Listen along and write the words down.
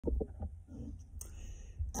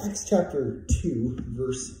Acts chapter 2,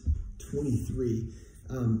 verse 23,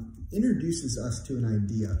 introduces us to an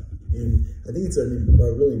idea. And I think it's a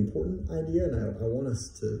really important idea, and I want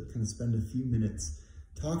us to kind of spend a few minutes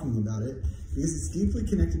talking about it, because it's deeply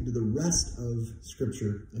connected to the rest of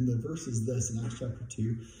Scripture. And the verse is this, in Acts chapter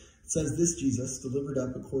 2. It says, "This Jesus, delivered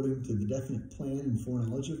up according to the definite plan and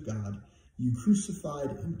foreknowledge of God, you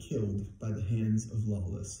crucified and killed by the hands of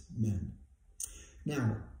lawless men."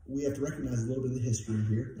 Now, we have to recognize a little bit of the history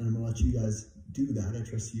here, and I'm going to let you guys do that. I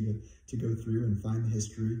trust you to go through and find the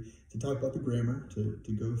history, to talk about the grammar,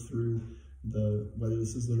 to go through whether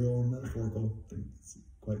this is literal or metaphorical. I think it's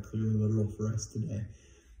quite clearly literal for us today.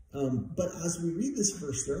 But as we read this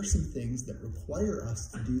verse, there are some things that require us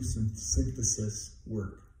to do some synthesis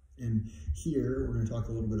work. And here, we're going to talk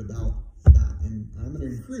a little bit about that. And I'm going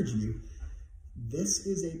to encourage you, this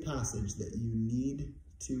is a passage that you need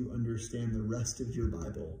to understand the rest of your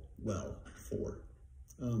Bible well for.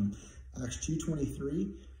 Acts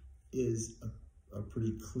 2:23 is a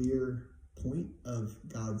pretty clear point of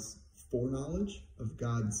God's foreknowledge, of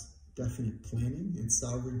God's definite planning and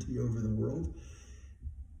sovereignty over the world.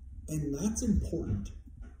 And that's important.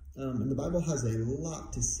 And the Bible has a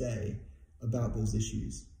lot to say about those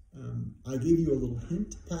issues. I gave you a little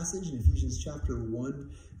hint passage in Ephesians chapter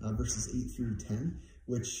 1, verses 8 through 10,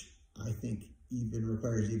 which I think even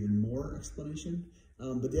requires even more explanation.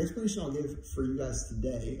 But the explanation I'll give for you guys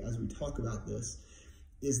today as we talk about this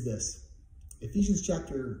is this. Ephesians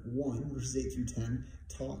chapter 1, verses 8 through 10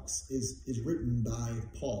 is written by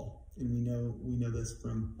Paul. And we know this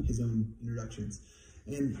from his own introductions.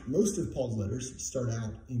 And most of Paul's letters start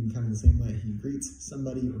out in kind of the same way. He greets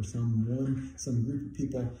somebody or some group of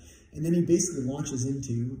people, and then he basically launches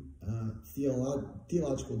into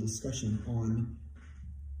theological discussion on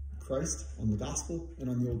Christ, on the gospel, and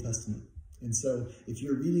on the Old Testament. And so if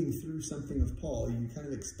you're reading through something of Paul, you kind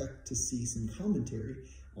of expect to see some commentary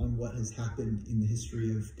on what has happened in the history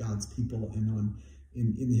of God's people and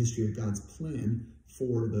in the history of God's plan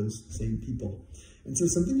for those same people. And so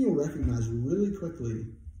something you'll recognize really quickly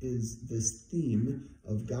is this theme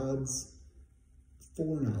of God's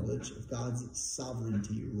foreknowledge, of God's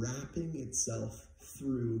sovereignty wrapping itself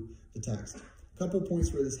through the text. A couple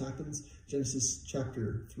points where this happens. Genesis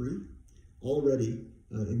chapter 3, already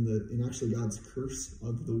in actually God's curse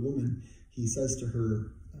of the woman, he says to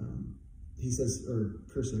her, or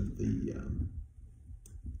curse of either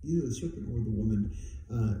the serpent or the woman,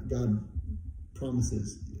 God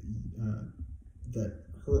promises that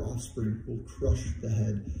her offspring will crush the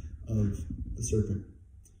head of the serpent.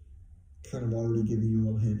 Kind of already giving you a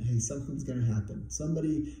little hint, hey, something's going to happen.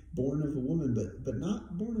 Somebody born of a woman, but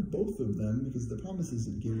not born of both of them, because the promise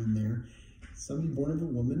isn't given there. Somebody born of a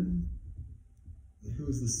woman. Who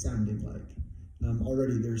is this sounding like?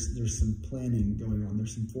 Already there's some planning going on.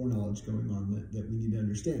 There's some foreknowledge going on that we need to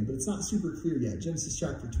understand, but it's not super clear yet. Genesis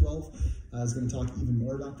chapter 12 is going to talk even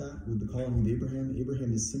more about that with the calling of Abraham.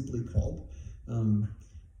 Abraham is simply called, and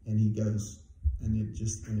he goes, and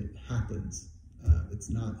it happens. It's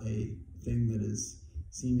not a thing that is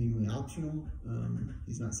seemingly optional.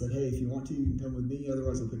 He's not said, hey, if you want to, you can come with me,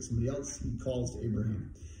 otherwise I'll pick somebody else. He calls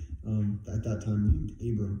Abraham, at that time named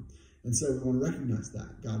Abram. And so we want to recognize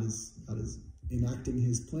that God is enacting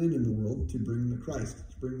his plan in the world to bring the Christ,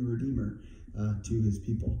 to bring the Redeemer to his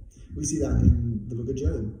people. We see that in the book of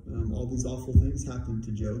Job. All these awful things happened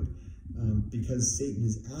to Job because Satan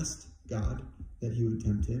has asked God that he would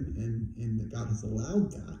tempt him, and that God has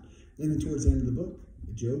allowed that. And then towards the end of the book,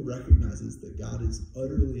 Job recognizes that God is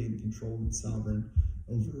utterly in control and sovereign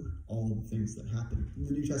over all of the things that happen. In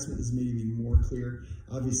the New Testament, this is made even more clear,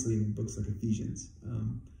 obviously, in books like Ephesians.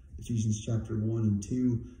 Ephesians chapter 1 and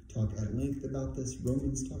 2 talk at length about this.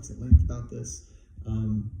 Romans talks at length about this.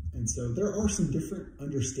 And so there are some different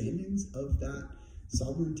understandings of that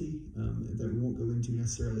sovereignty that we won't go into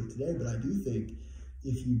necessarily today, but I do think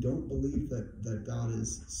if you don't believe that God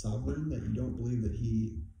is sovereign, that you don't believe that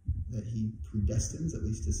he predestines, at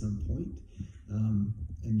least to some point,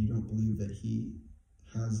 and you don't believe that he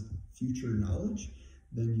has future knowledge,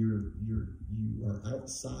 then you are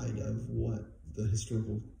outside of what the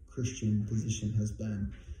historical Christian position has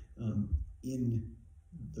been in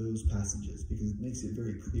those passages, because it makes it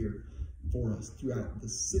very clear for us throughout the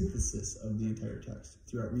synthesis of the entire text.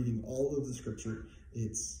 Throughout reading all of the Scripture,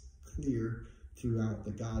 it's clear throughout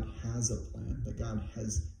that God has a plan, that God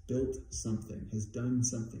has built something, has done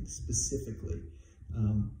something specifically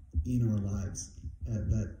in our lives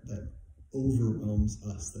that overwhelms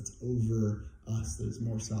us, that's over us, that is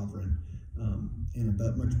more sovereign, and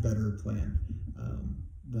a much better plan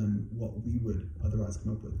than what we would otherwise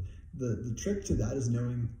come up with. The trick to that is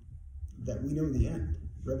knowing that we know the end.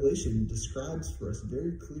 Revelation describes for us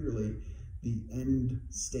very clearly the end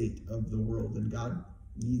state of the world, and God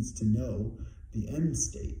needs to know the end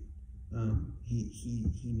state. He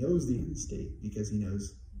knows the end state because he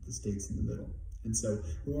knows the states in the middle. And so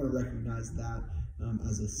we want to recognize that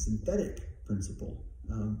as a synthetic principle,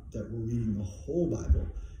 that we're reading the whole Bible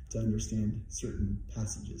to understand certain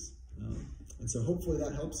passages. And so hopefully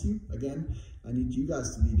that helps you. Again, I need you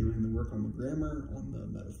guys to be doing the work on the grammar, on the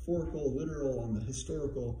metaphorical, literal, on the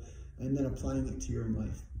historical, and then applying it to your own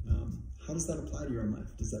life. How does that apply to your own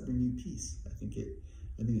life? Does that bring you peace? I think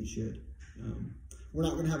it should. We're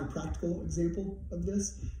not going to have a practical example of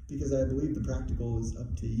this because I believe the practical is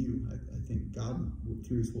up to you. I think God,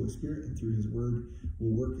 through his Holy Spirit and through his word,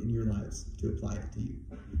 will work in your lives to apply it to you.